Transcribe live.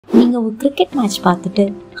நீங்கள் ஒரு cricket match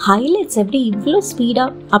பார்த்துட்டு ஹைலைட்ஸ் எப்படி இவ்வளோ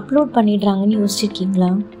ஸ்பீடாக upload பண்ணிடுறாங்கன்னு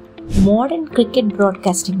யோசிச்சிருக்கீங்களா? Modern cricket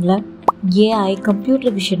ப்ராட்காஸ்டிங்கில் AI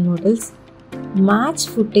computer vision models match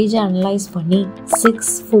ஃபுட்டேஜை analyse பண்ணி 6,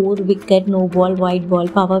 4 wicket, no ball, white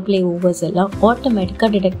ball, power play overs எல்லாம் ஆட்டோமேட்டிக்காக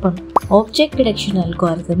டிடெக்ட் பண்ணும். Object detection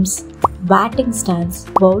algorithms, batting stance,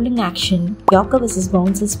 bowling action, yorker versus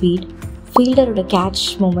bouncer speed, ஃபீல்டரோட catch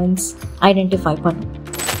moments identify பண்ணும்.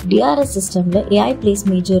 DRS சிஸ்டமில் AI plays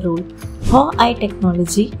major role. Hawk-Eye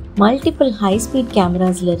technology multiple high speed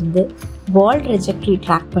கேமராஸ்லேருந்து பால் trajectory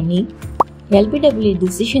track பண்ணி LBW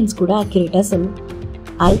decisions கூட அக்யூரேட்டாக சொல்லும்.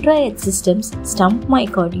 UltraEdge systems stump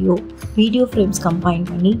mic audio, video frames combine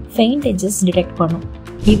பண்ணி faint edges detect பண்ணும்.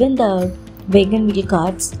 Even the vegan wheel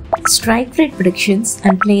cards, strike rate predictions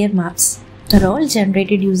and player maps are all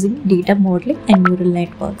generated using data modeling and neural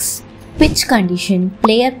networks. Pitch condition,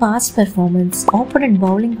 player past performance, opponent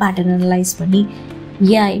bowling pattern analyze பண்ணி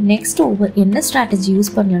AI next over என்ன strategy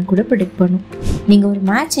use பண்ணலான்னு கூட predict பண்ணும். நீங்கள் ஒரு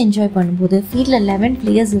match enjoy பண்ணும்போது ஃபீல்டில் 11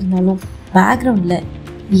 players இருந்தாலும் பேக்ரவுண்டில்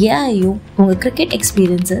ஏஐயும் உங்கள் கிரிக்கெட்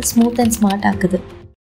எக்ஸ்பீரியன்ஸை ஸ்மூத் அண்ட் ஸ்மார்ட் ஆக்குது.